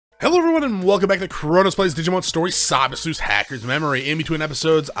Hello everyone and welcome back to Chronos Plays Digimon Story Cyber Sleuth Hacker's Memory. In between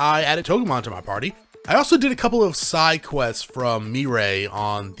episodes, I added Togemon to my party. I also did a couple of side quests from Mirai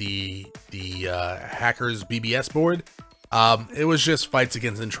on the Hackers BBS board. It was just fights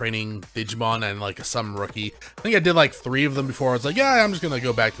against and training Digimon and like some rookie. I think I did like 3 of them before I was like, yeah, I'm just gonna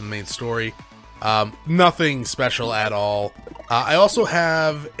go back to the main story. Nothing special at all. I also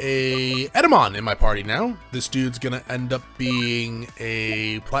have a Edamon in my party now. This dude's gonna end up being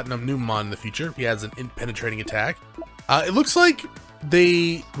a Platinum Numemon in the future. He has an penetrating attack. It looks like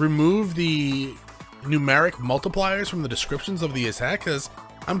they removed the numeric multipliers from the descriptions of the attack, because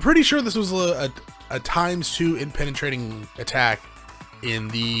I'm pretty sure this was a ×2 penetrating attack in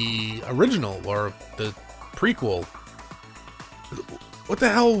the original or the prequel. What the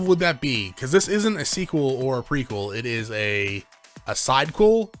hell would that be? Because this isn't a sequel or a prequel. It is a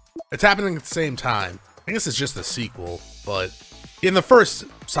sidequel. It's happening at the same time. I guess it's just a sequel. But in the first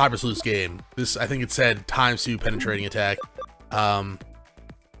Cyber Sleuth game, this, I think it said ×2 penetrating attack. Yeah.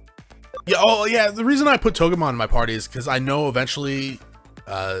 Oh yeah. The reason I put Togemon in my party is because I know eventually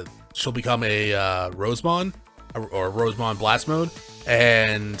she'll become a Rosemon or Rosemon Blast Mode,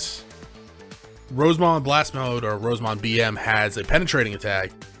 and Rosemon Blast Mode or Rosemon BM has a penetrating attack,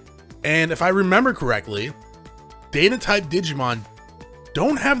 and if I remember correctly, Data type Digimon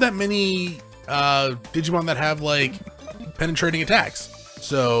don't have that many Digimon that have like penetrating attacks.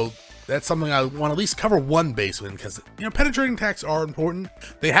 So that's something I want to at least cover one base in, because you know penetrating attacks are important.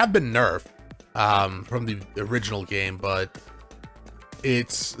 They have been nerfed from the original game, but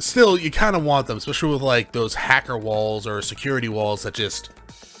it's still, you kind of want them, especially with like those hacker walls or security walls that just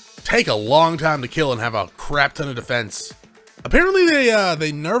take a long time to kill and have a crap ton of defense. Apparently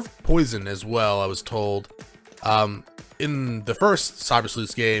they nerfed poison as well, I was told. In the first Cyber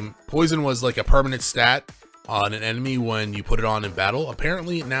Sleuth game, poison was like a permanent stat on an enemy when you put it on in battle.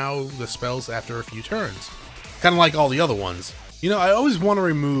 Apparently now the spells after a few turns, kind of like all the other ones. You know, I always want to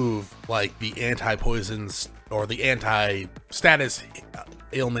remove like the anti-poisons or the anti-status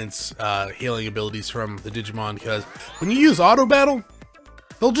ailments healing abilities from the Digimon, because when you use auto battle,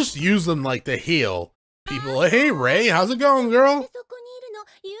 they'll just use them like to heal people. Hey Ray, how's it going, girl?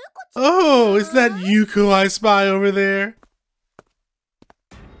 Oh, is that Yuko I spy over there?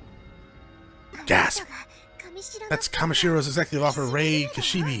 Gasp! That's Kamashiro's executive offer, Ray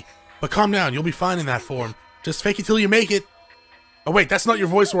Kashibi. But calm down, you'll be fine in that form. Just fake it till you make it. Oh wait, that's not your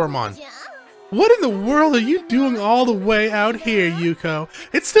voice, Wormmon. What in the world are you doing all the way out here, Yuko?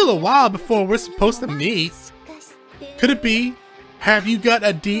 It's still a while before we're supposed to meet. Could it be? Have you got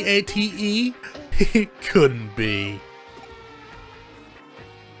a DATE? It couldn't be.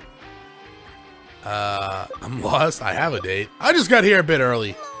 I'm lost. I have a date. I just got here a bit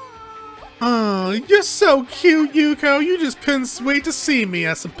early. Oh, you're so cute, Yuko. You just couldn't wait to see me,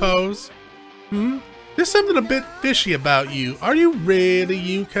 I suppose. There's something a bit fishy about you. Are you really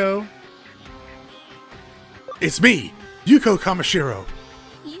Yuko? It's me, Yuko Kamashiro.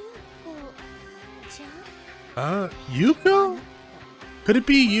 Yuko? Could it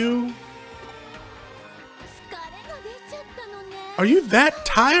be you? Are you that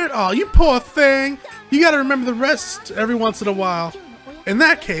tired? Oh, you poor thing. You gotta remember the rest every once in a while. In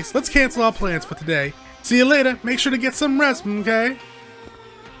that case, let's cancel our plans for today. See you later. Make sure to get some rest, okay?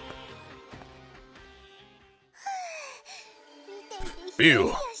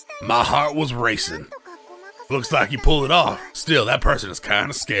 Phew, my heart was racing. Looks like you pulled it off. Still, that person is kind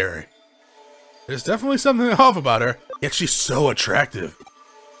of scary. There's definitely something off about her, yet she's so attractive.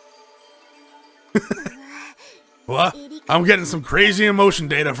 What? I'm getting some crazy emotion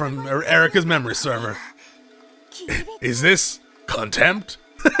data from Erica's memory server. Is this contempt?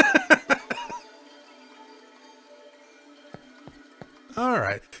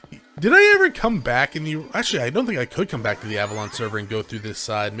 Alright. Did I ever come back in the... Actually, I don't think I could come back to the Avalon server and go through this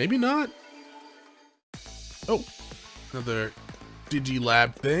side. Maybe not. Oh, another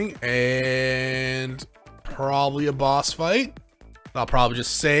Digilab thing, and probably a boss fight. I'll probably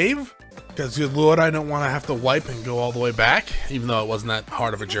just save, because good lord, I don't want to have to wipe and go all the way back, even though it wasn't that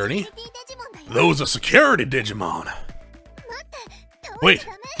hard of a journey. Those are security Digimon. Wait,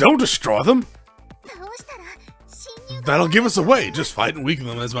 don't destroy them. That'll give us away. Just fight and weaken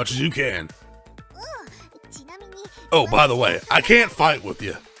them as much as you can. Oh, by the way, I can't fight with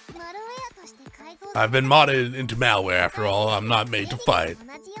you. I've been modded into malware after all. I'm not made to fight.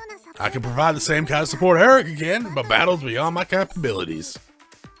 I can provide the same kind of support Erica can, but battles beyond my capabilities.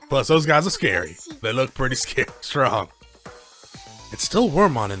 Plus, those guys are scary. They look pretty strong. It's still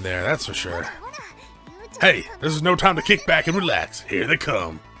Wormmon in there, that's for sure. Hey, this is no time to kick back and relax. Here they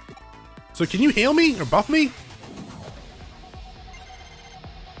come. So can you heal me or buff me?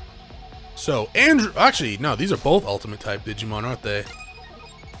 So, Andrew... Actually, no, these are both ultimate type Digimon, aren't they?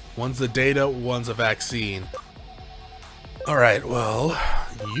 One's the data, one's a vaccine. Alright, well,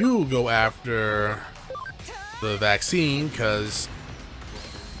 you go after the vaccine, because,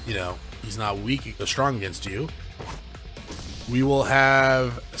 you know, he's not weak or strong against you. We will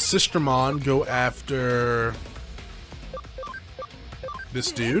have Sistermon go after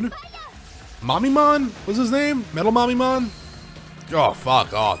this dude. Mamimon was his name? Metal Mamimon? Oh, fuck.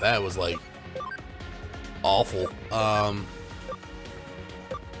 Oh, that was, like, awful.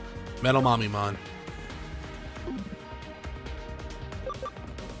 Metal Mamimon.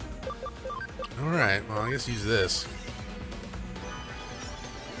 Alright, well, I guess use this.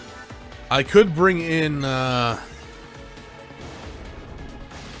 I could bring in, yeah,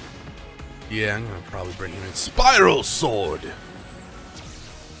 I'm gonna probably bring him in. Spiral Sword!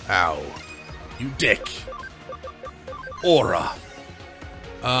 Ow. You dick. Aura.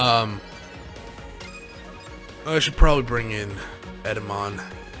 I should probably bring in Edamon.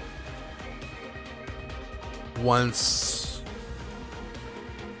 Once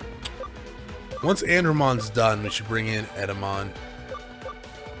Andromon's done, we should bring in Edamon.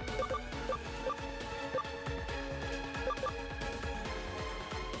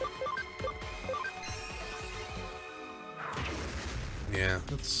 Yeah,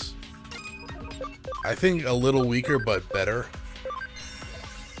 that's, I think, a little weaker, but better.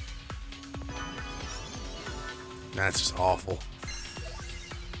 That's just awful.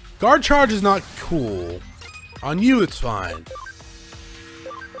 Guard charge is not cool. On you, it's fine.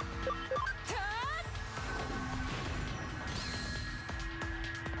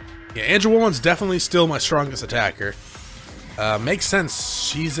 Yeah, Angel Woman's definitely still my strongest attacker. Makes sense.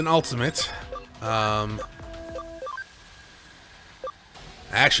 She's an ultimate.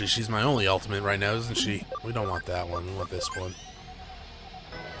 Actually, she's my only ultimate right now, isn't she? We don't want that one. We want this one.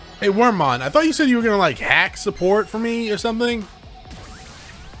 Hey, Wormmon, I thought you said you were gonna, like, hack support for me or something?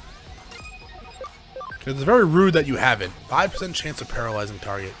 Because it's very rude that you haven't. 5% chance of paralyzing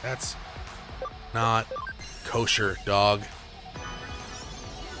target. That's not kosher, dog.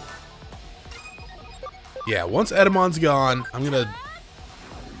 Yeah, once Edamon's gone, I'm gonna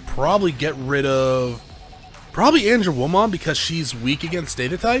probably get rid of probably Angel Woman because she's weak against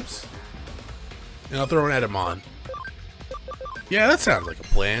data types. And I'll throw in Edamon. Yeah, that sounds like a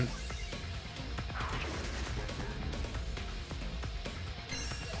plan.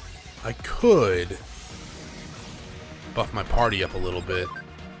 I could buff my party up a little bit.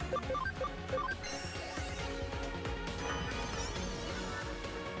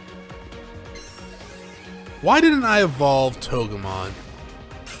 Why didn't I evolve Togemon?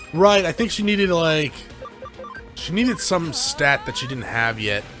 Right, I think she needed, like... She needed some stat that she didn't have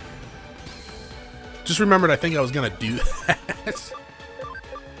yet. Just remembered I think I was gonna do that.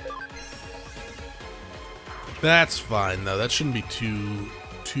 That's fine, though. That shouldn't be too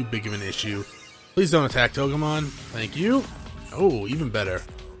big of an issue. Please don't attack Togemon. Thank you. Oh, even better.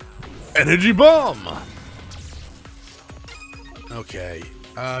 Energy Bomb! Okay.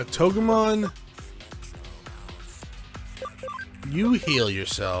 Togemon... You heal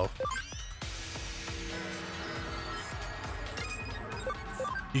yourself.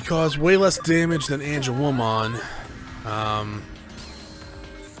 You cause way less damage than Angel Woman. I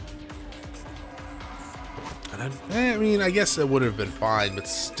mean, I guess it would have been fine, but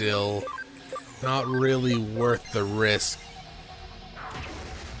still not really worth the risk.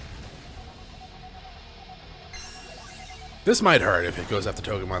 This might hurt if it goes after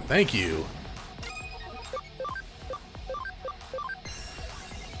Togemon. Thank you.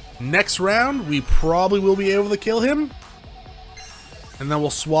 Next round, we probably will be able to kill him. And then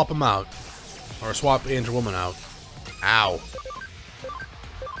we'll swap him out. Or swap Angel Woman out. Ow.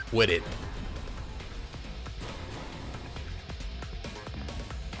 With it.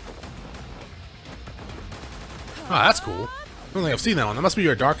 Oh, that's cool. I don't think I've seen that one. That must be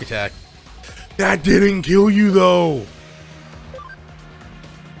your dark attack. That didn't kill you, though.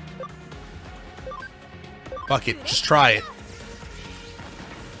 Fuck it. Just try it.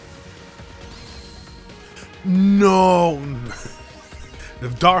 No!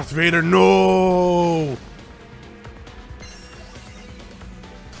 If Darth Vader, no!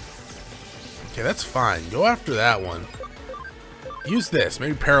 Okay, that's fine. Go after that one. Use this.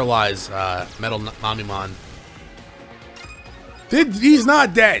 Maybe paralyze Metal Mamimon. He's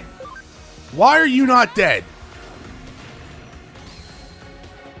not dead! Why are you not dead?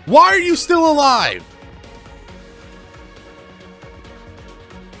 Why are you still alive?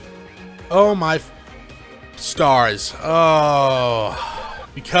 Oh my... stars. Oh,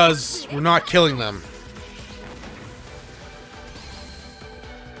 because we're not killing them.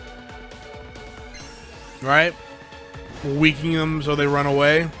 right? Weakening them so they run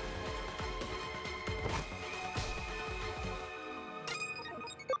away.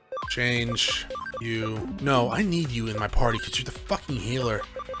 Change you. No, I need you in my party because you're the fucking healer.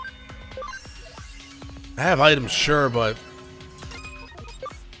 I have items, sure, but...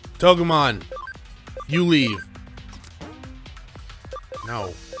 Togumon, you leave.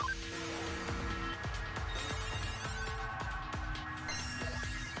 No.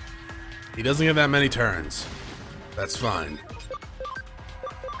 He doesn't get that many turns. That's fine.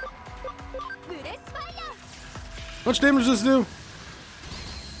 How much damage does this do?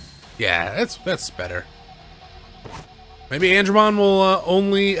 Yeah, that's better. Maybe Andromon will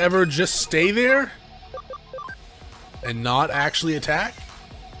only ever just stay there and not actually attack.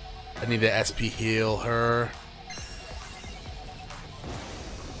 I need to SP heal her.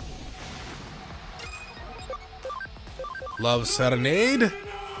 Love Serenade.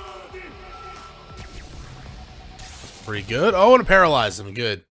 Pretty good. Oh, and paralyze him.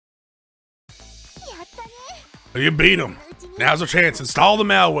 Good. You beat him. Now's our chance. Install the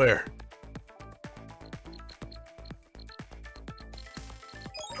malware.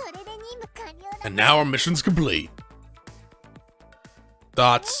 And now our mission's complete.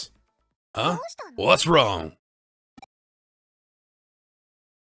 Thoughts? Huh? What's wrong?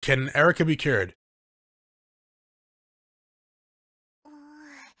 Can Erica be cured?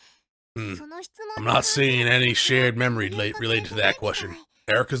 I'm not seeing any shared memory related to that question.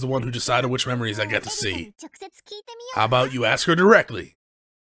 Erica's the one who decided which memories I get to see. How about you ask her directly?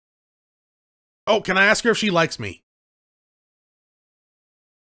 Oh, can I ask her if she likes me?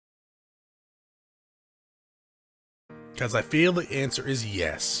 Because I feel the answer is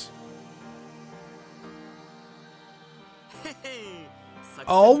yes.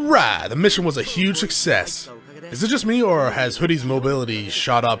 Alright, the mission was a huge success. Is it just me, or has Hoodie's mobility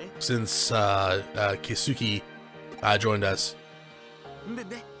shot up since Keisuke joined us?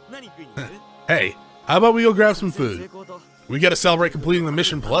 Hey, how about we go grab some food? We gotta celebrate completing the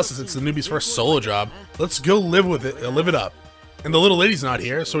mission, plus it's the newbie's first solo job. Let's go live it up. And the little lady's not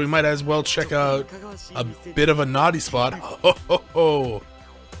here, so we might as well check out a bit of a naughty spot. Ho ho ho!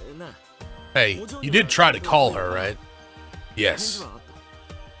 Hey, you did try to call her, right? Yes.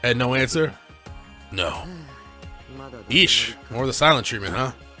 Had no answer? No. Eesh, more of the silent treatment,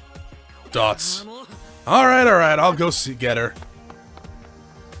 huh? Dots. Alright, I'll go get her.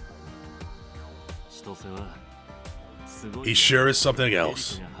 He sure is something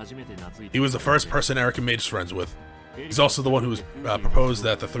else. He was the first person Erica made us friends with. He's also the one who proposed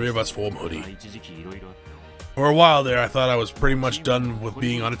that the three of us form Hoodie. For a while there, I thought I was pretty much done with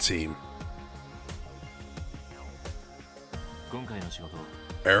being on a team.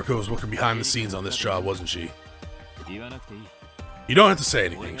 Erica was working behind the scenes on this job, wasn't she? You don't have to say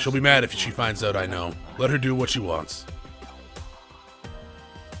anything. She'll be mad if she finds out I know. Let her do what she wants.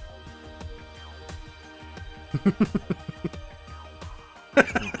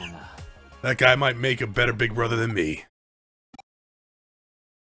 That guy might make a better big brother than me.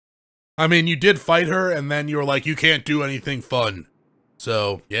 I mean, you did fight her, and then you were like, you can't do anything fun.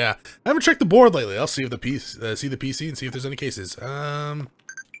 So, yeah. I haven't checked the board lately. I'll see if the PC and see if there's any cases. Oh,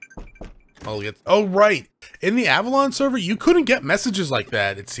 right. In the Avalon server, you couldn't get messages like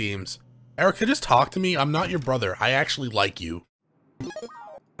that, it seems. Erica, just talk to me. I'm not your brother. I actually like you.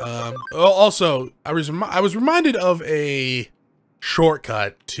 Also, I was reminded of a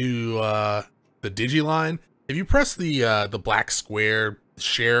shortcut to the Digiline. If you press the black square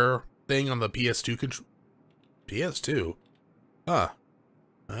share thing on the PS2 PS2? Huh.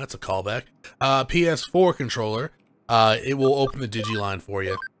 That's a callback. PS4 controller. It will open the Digiline for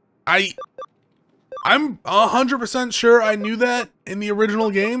you. I'm 100% sure I knew that in the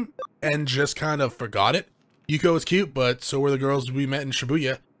original game and just kind of forgot it. Yuko is cute, but so were the girls we met in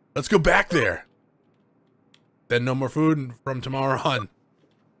Shibuya. Let's go back there. Then no more food from tomorrow on.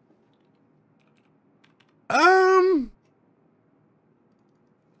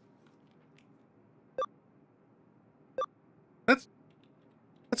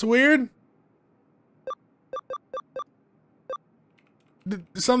 That's weird.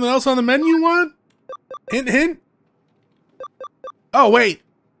 Something else on the menu you want? Hint, hint. Oh, wait.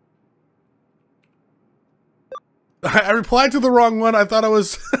 I replied to the wrong one. I thought I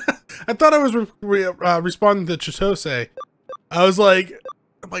was responding to Chitose. I was like,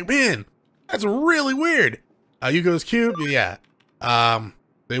 man, that's really weird. Yuko's cute, yeah.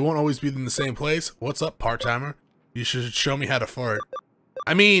 They won't always be in the same place. What's up, part-timer? You should show me how to fart.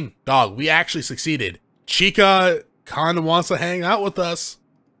 I mean, dog, we actually succeeded. Chica kinda wants to hang out with us.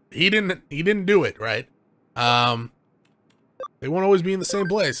 He didn't do it, right? They won't always be in the same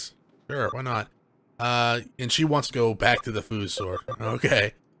place. Sure, why not? And she wants to go back to the food store.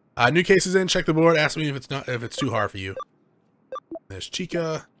 Okay. New cases in, check the board, ask me if it's too hard for you. There's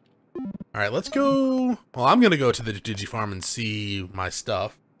Chica. Alright, let's go. Well, I'm gonna go to the Digifarm and see my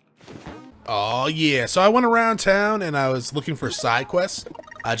stuff. Oh yeah, so I went around town and I was looking for side quests,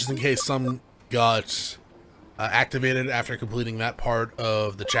 just in case some got activated after completing that part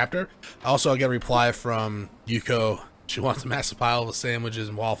of the chapter. Also, I got a reply from Yuko. She wants a massive pile of sandwiches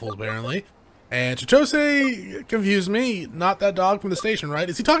and waffles, apparently. And Chitose confused me. Not that dog from the station, right?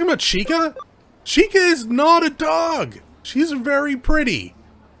 Is he talking about Chica? Chica is not a dog. She's very pretty.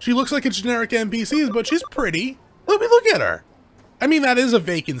 She looks like a generic NPC, but she's pretty. Let me look at her. I mean, that is a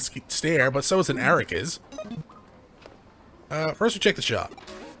vacant stare, but so is an Erica's. First we check the shop.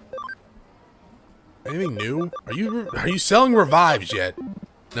 Anything new? Are you selling revives yet?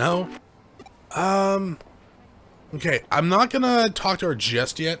 No? Okay, I'm not gonna talk to her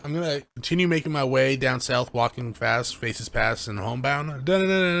just yet. I'm gonna continue making my way down south, walking fast, faces past, and homebound.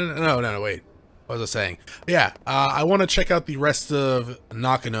 No, wait. What was I saying? Yeah, I want to check out the rest of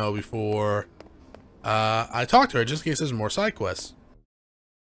Nakano before I talk to her, just in case there's more side quests.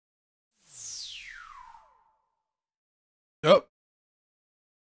 Oh.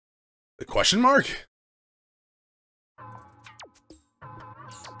 The question mark?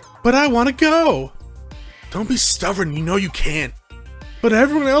 But I want to go! Don't be stubborn, you know you can't. But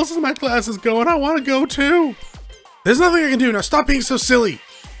everyone else in my class is going, I want to go too. There's nothing I can do, now stop being so silly.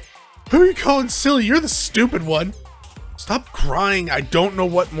 Who are you calling silly? You're the stupid one. Stop crying, I don't know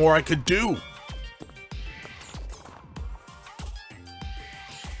what more I could do.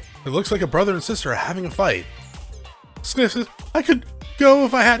 It looks like a brother and sister are having a fight. Sniff says, I could go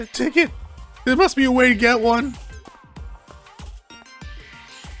if I had a ticket. There must be a way to get one.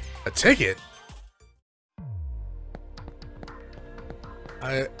 A ticket?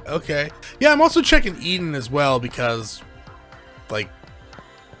 Okay. Yeah, I'm also checking Eden as well because, like,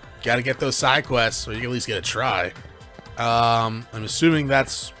 gotta get those side quests so you can at least get a try. I'm assuming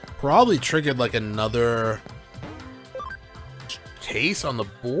that's probably triggered like another case on the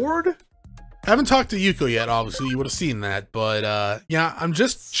board? I haven't talked to Yuko yet, obviously, you would have seen that, but yeah, I'm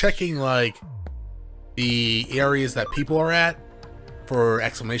just checking like the areas that people are at for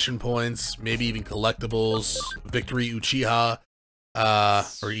exclamation points, maybe even collectibles, Victory Uchiha,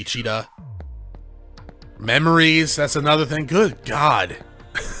 or Ichida. Memories, that's another thing. Good God.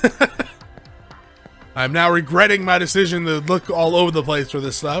 I'm now regretting my decision to look all over the place for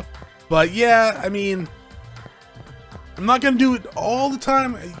this stuff. But yeah, I mean, I'm not gonna do it all the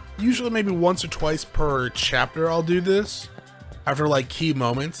time. Usually maybe once or twice per chapter I'll do this after like key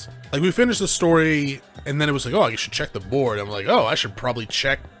moments. Like we finished the story and then it was like, oh, I should check the board. I'm like, oh, I should probably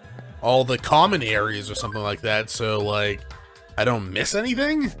check all the common areas or something like that, so like I don't miss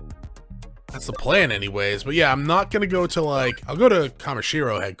anything. That's the plan anyways. But yeah, I'm not gonna go to like, I'll go to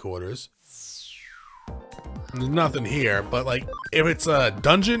Kamishiro headquarters. There's nothing here, but like if it's a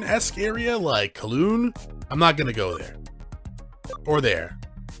dungeon-esque area like Kowloon, I'm not gonna go there. Or there.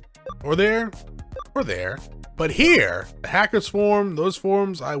 Or there. Or there. But here, the Hacker's Forum, those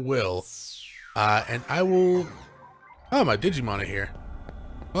forums, I will. And I will... Oh, my Digimon are here.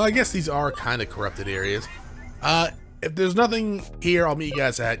 Well, I guess these are kind of corrupted areas. If there's nothing here, I'll meet you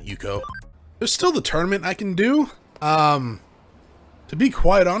guys at Yuko. There's still the tournament I can do. To be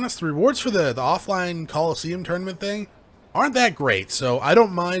quite honest, the rewards for the offline Coliseum tournament thing aren't that great, so I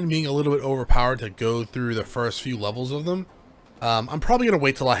don't mind being a little bit overpowered to go through the first few levels of them. I'm probably going to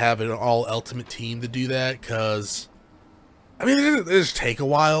wait till I have an all-ultimate team to do that, because, I mean, they just take a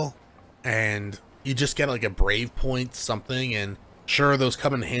while, and you just get like a brave point something, and sure, those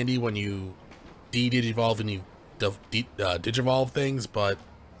come in handy when you de-digivolve and you digivolve things, but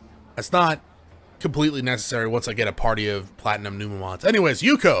it's not completely necessary once I get a party of Platinum Numamons. Anyways,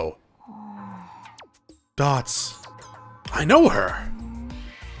 Yuko! Dots. I know her!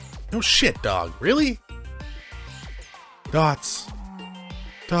 No shit, dog. Really? Dots.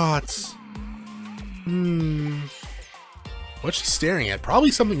 Dots. What's she staring at?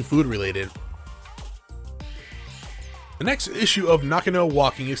 Probably something food related. The next issue of Nakano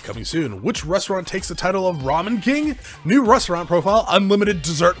Walking is coming soon. Which restaurant takes the title of Ramen King? New restaurant profile, unlimited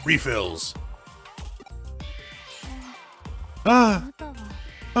dessert refills. Ah.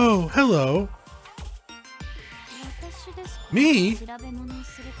 Oh, hello. Me?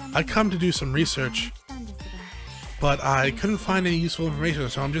 I come to do some research, but I couldn't find any useful information,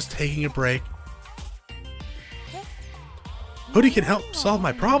 so I'm just taking a break. Hoodie can help solve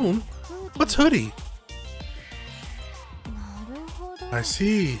my problem? What's Hoodie? I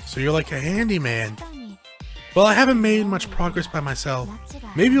see, so you're like a handyman. Well, I haven't made much progress by myself.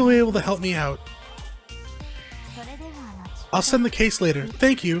 Maybe you'll be able to help me out. I'll send the case later.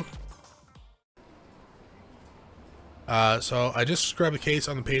 Thank you. So I just grabbed a case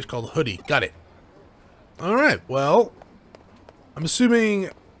on the page called Hoodie. Got it. Alright, well, I'm assuming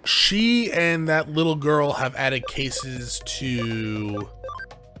she and that little girl have added cases to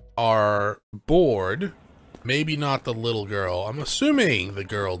our board. Maybe not the little girl. I'm assuming the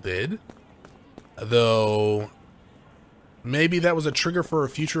girl did. Though, maybe that was a trigger for a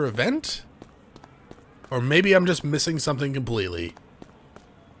future event? Or maybe I'm just missing something completely.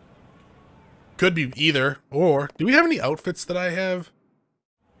 Could be either. Or, do we have any outfits that I have?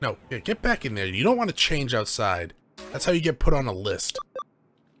 No, yeah, get back in there. You don't want to change outside. That's how you get put on a list.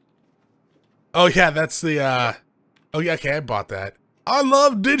 Oh yeah, that's the, oh yeah, okay, I bought that. I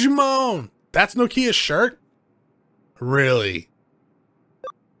love Digimon! That's Nokia's shirt? Really?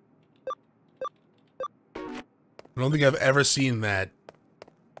 I don't think I've ever seen that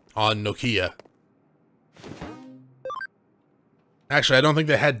on Nokia. Actually, I don't think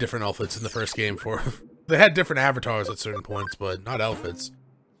they had different outfits in the first game for... They had different avatars at certain points, but not outfits.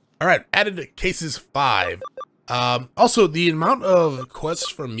 Alright, added to cases 5. Also, the amount of quests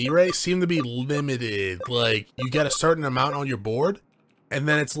from Mirai seem to be limited. Like, you get a certain amount on your board, and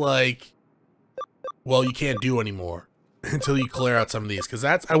then it's like, well, you can't do anymore until you clear out some of these. Because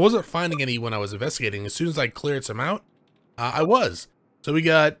I wasn't finding any when I was investigating. As soon as I cleared some out, I was. So we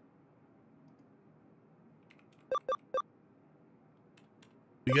got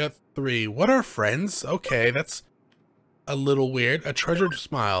 3. What are friends? Okay, that's a little weird. A treasured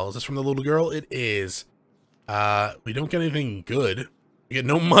smile. Is this from the little girl? It is. We don't get anything good. We get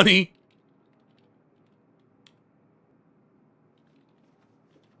no money.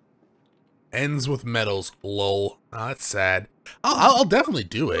 Ends with medals. Lol. Oh, that's sad. I'll definitely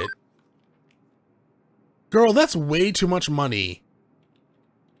do it. Girl, that's way too much money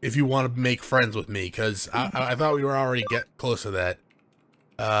if you want to make friends with me, because I thought we were already close to that.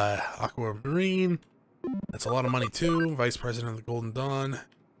 Aquamarine. That's a lot of money too. Vice President of the Golden Dawn.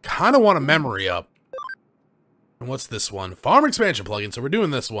 Kind of want a memory up. And what's this one? Farm expansion plugin, so we're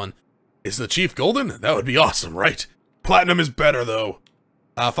doing this one. Is the Chief golden? That would be awesome, right? Platinum is better, though.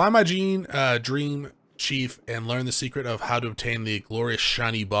 Find my dream chief and learn the secret of how to obtain the glorious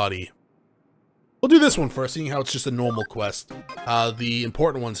shiny body. We'll do this one first, seeing how it's just a normal quest. The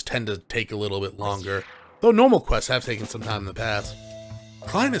important ones tend to take a little bit longer, though normal quests have taken some time in the past.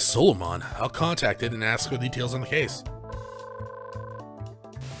 Client is Solomon. I'll contact it and ask for details on the case.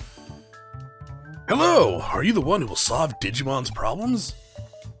 Hello, are you the one who will solve Digimon's problems?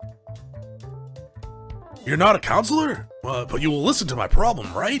 You're not a counselor? But you will listen to my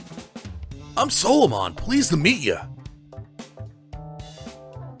problem, right? I'm Solomon, pleased to meet you.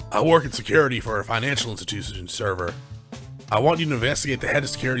 I work in security for a financial institution server. I want you to investigate the head of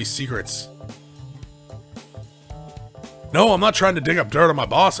security's secrets. No, I'm not trying to dig up dirt on my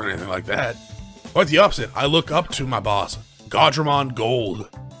boss or anything like that. Quite the opposite, I look up to my boss, Digimon Gold.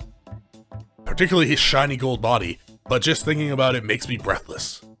 Particularly his shiny gold body, but just thinking about it makes me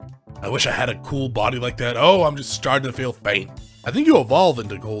breathless. I wish I had a cool body like that. Oh, I'm just starting to feel faint. I think you evolve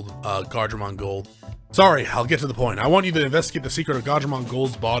into Digimon Gold. Sorry, I'll get to the point. I want you to investigate the secret of Digimon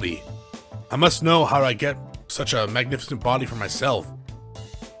Gold's body. I must know how I get such a magnificent body for myself.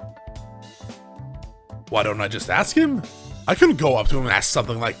 Why don't I just ask him? I couldn't go up to him and ask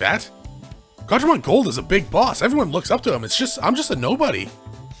something like that. Digimon Gold is a big boss. Everyone looks up to him. I'm just a nobody.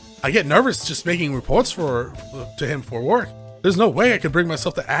 I get nervous just making reports to him for work. There's no way I could bring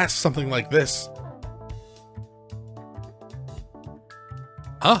myself to ask something like this.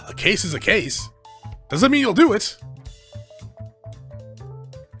 Huh? A case is a case. Does that mean you'll do it?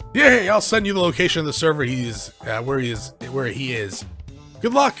 Yay! I'll send you the location of the server where he is.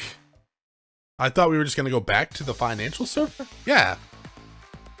 Good luck. I thought we were just gonna go back to the financial server. Yeah.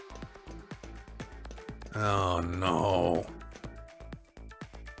 Oh no.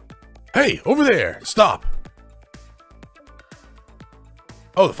 Hey, over there! Stop!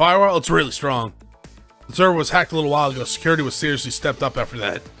 Oh, the firewall? It's really strong. The server was hacked a little while ago. Security was seriously stepped up after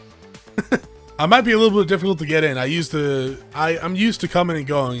that. I might be a little bit difficult to get in. I'm used to coming and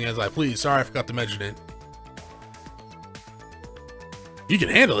going as I please. Sorry, I forgot to mention it. You can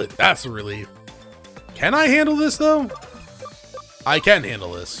handle it. That's a relief. Can I handle this, though? I can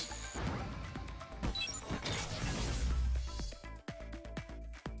handle this.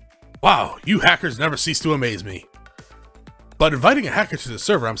 Wow, you hackers never cease to amaze me. But inviting a hacker to the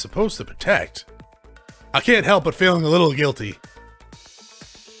server I'm supposed to protect. I can't help but feeling a little guilty.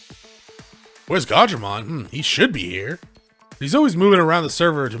 Where's Digimon? He should be here. He's always moving around the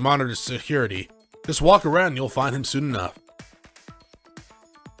server to monitor security. Just walk around and you'll find him soon enough.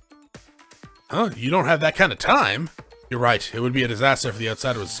 Huh? You don't have that kind of time? You're right. It would be a disaster if the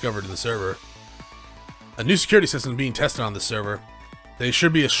outsider was discovered in the server. A new security system is being tested on this server. There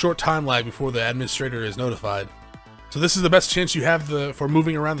should be a short time lag before the administrator is notified. So this is the best chance you have for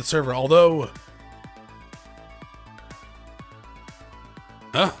moving around the server, although...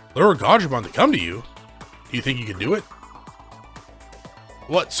 Lure Gajimon to come to you? Do you think you can do it?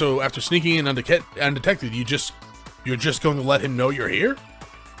 What, so after sneaking in undetected, you're just going to let him know you're here?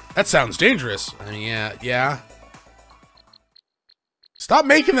 That sounds dangerous. I mean, yeah. Stop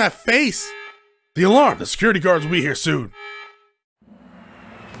making that face! The alarm! The security guards will be here soon.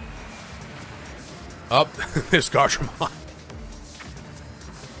 Up, there's Gajimon.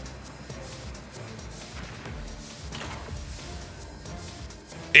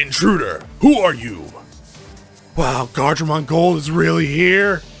 Intruder, who are you? Wow, Gajimon Gold is really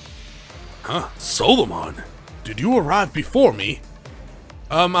here? Huh? Solomon? Did you arrive before me?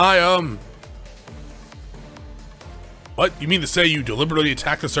 What? You mean to say you deliberately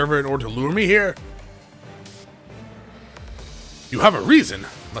attacked the server in order to lure me here? You have a reason.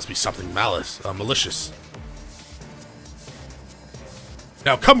 Must be something malicious.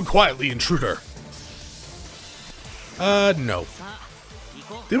 Now come quietly, intruder. No.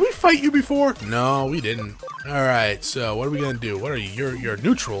 Did we fight you before? No, we didn't. Alright, so what are we gonna do? What are you? You're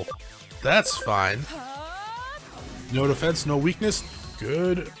neutral. That's fine. No defense, no weakness.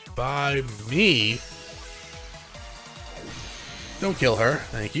 Goodbye me. Don't kill her.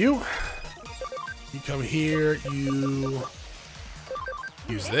 Thank you. You come here, you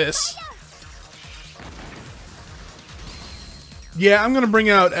use this. Yeah, I'm gonna bring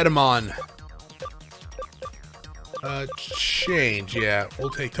out Edamon. Change, yeah.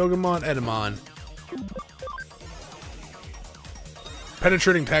 We'll take Togemon, Edamon.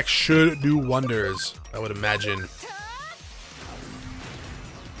 Penetrating attack should do wonders, I would imagine.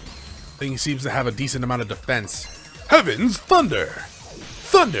 Thing seems to have a decent amount of defense. Heavens, thunder!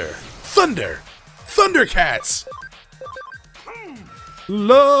 Thunder! Thunder! Thundercats!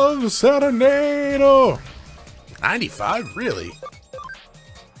 Love Serenado! 95? Really?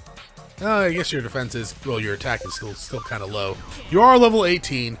 I guess your defense is, well, your attack is still kind of low. You are level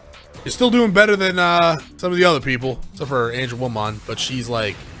 18. You're still doing better than some of the other people, except for Angelwoman, but she's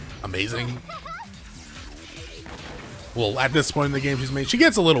like amazing. Well, at this point in the game, she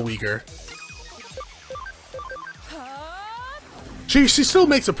gets a little weaker. She still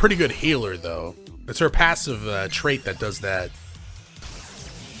makes a pretty good healer, though. It's her passive trait that does that.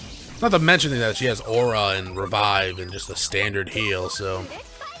 Not to mention that she has aura and revive and just a standard heal, so...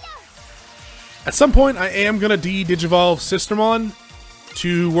 At some point, I am going to de-Digivolve Systemon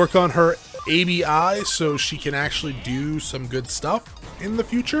to work on her ABI so she can actually do some good stuff in the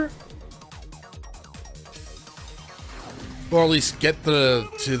future. Or at least get to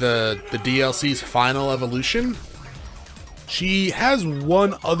the DLC's final evolution. She has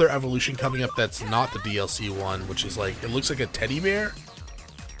one other evolution coming up that's not the DLC one, which is like, it looks like a teddy bear.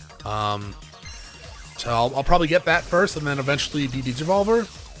 So I'll probably get that first and then eventually de-Digivolve her.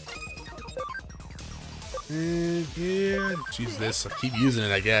 Yeah, use this. I'll keep using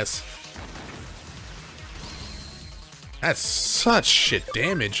it, I guess. That's such shit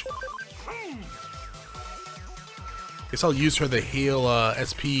damage. Guess I'll use her to heal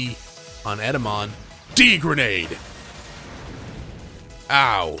SP on Edamon. D-Grenade!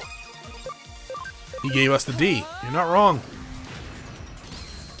 Ow. He gave us the D. You're not wrong.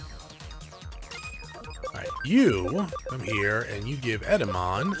 Alright, you come here and you give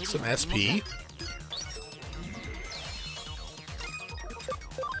Edamon some SP.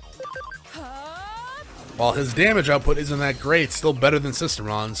 While his damage output isn't that great, it's still better than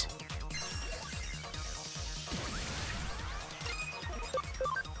Systemon's.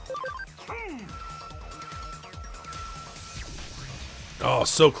 Oh,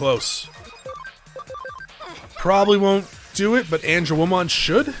 so close. Probably won't do it, but Angelwoman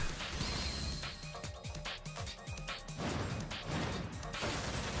should.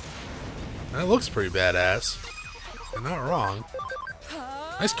 That looks pretty badass. You're not wrong.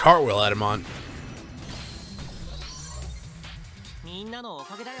 Nice cartwheel, Edamon.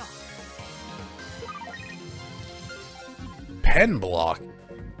 Pen block.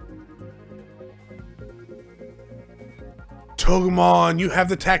 Togemon, you have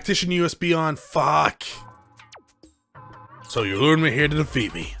the Tactician USB on. Fuck. So you lured me here to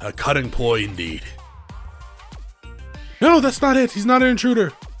defeat me. A cunning ploy indeed. No, that's not it. He's not an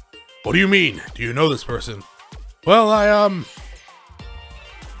intruder. What do you mean? Do you know this person? Well,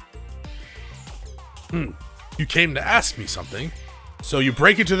 You came to ask me something. So you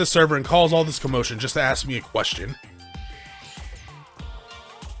break into the server and cause all this commotion just to ask me a question.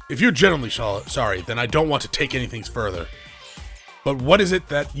 If you're genuinely sorry, then I don't want to take anything further. But what is it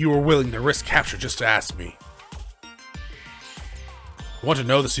that you are willing to risk capture just to ask me? You want to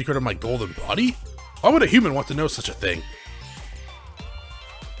know the secret of my golden body? Why would a human want to know such a thing?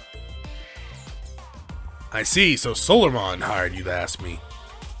 I see, so Solarmon hired you to ask me.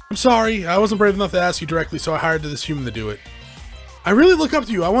 I'm sorry, I wasn't brave enough to ask you directly, so I hired this human to do it. I really look up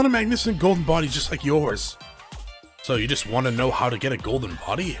to you. I want a magnificent golden body just like yours. So you just want to know how to get a golden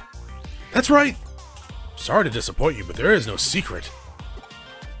body? That's right. Sorry to disappoint you, but there is no secret.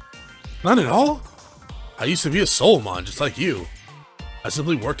 None at all? I used to be a Solarmon just like you. I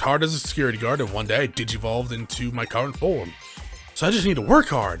simply worked hard as a security guard, and one day I digivolved into my current form. So I just need to work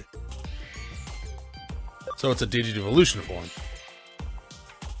hard. So it's a Digivolution form.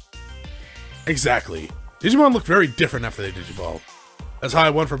 Exactly. Digimon look very different after they digivolve. That's how I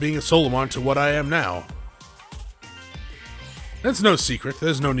went from being a Solarmon to what I am now. It's no secret,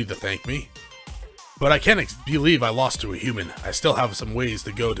 there's no need to thank me. But I can't believe I lost to a human. I still have some ways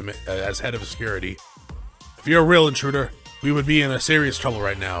to go to as head of security. If you're a real intruder, we would be in a serious trouble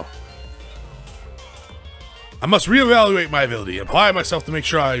right now. I must reevaluate my ability, apply myself to make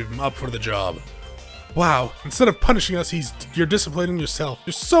sure I'm up for the job. Wow, instead of punishing us, you're disciplining yourself.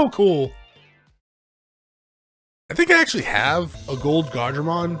 You're so cool. I think I actually have a gold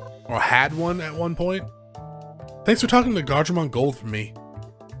Gardramon, or had one at one point. Thanks for talking to Gardramon Gold for me.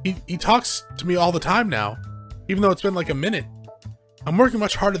 He talks to me all the time now, even though it's been like a minute. I'm working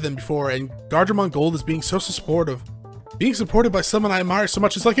much harder than before, and Gardramon Gold is being so supportive. Being supported by someone I admire so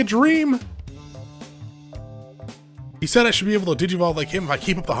much is like a dream. He said I should be able to digivolve like him if I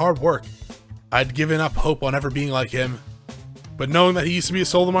keep up the hard work. I'd given up hope on ever being like him. But knowing that he used to be a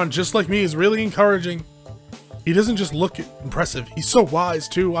Solarmon just like me is really encouraging. He doesn't just look impressive, he's so wise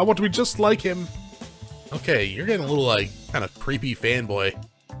too. I want to be just like him. Okay, you're getting a little like kind of creepy fanboy.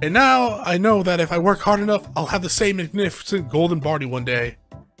 And now I know that if I work hard enough, I'll have the same magnificent golden body one day.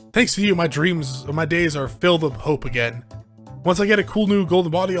 Thanks to you, my days are filled with hope again. Once I get a cool new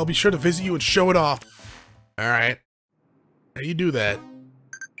golden body, I'll be sure to visit you and show it off. Alright. How you do that?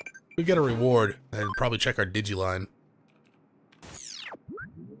 We get a reward and probably check our Digiline.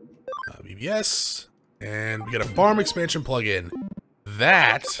 BBS. And we get a farm expansion plugin.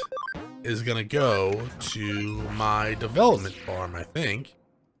 That is gonna go to my development farm, I think.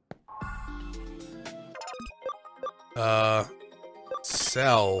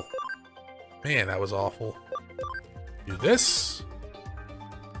 Sell. Man, that was awful. Do this.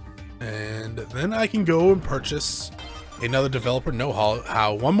 And then I can go and purchase another developer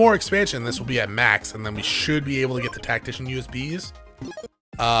know-how. One more expansion, this will be at max, and then we should be able to get the Tactician USBs.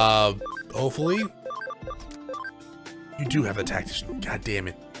 Hopefully. You do have the Tactician. God damn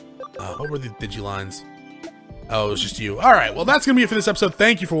it. What were the Digilines? Oh, it was just you. Alright, well that's going to be it for this episode.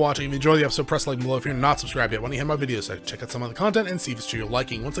 Thank you for watching. If you enjoyed the episode, press like below. If you're not subscribed yet, why don't you hit my videos so check out some of the content and see if it's to your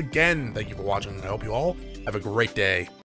liking. Once again, thank you for watching, and I hope you all have a great day.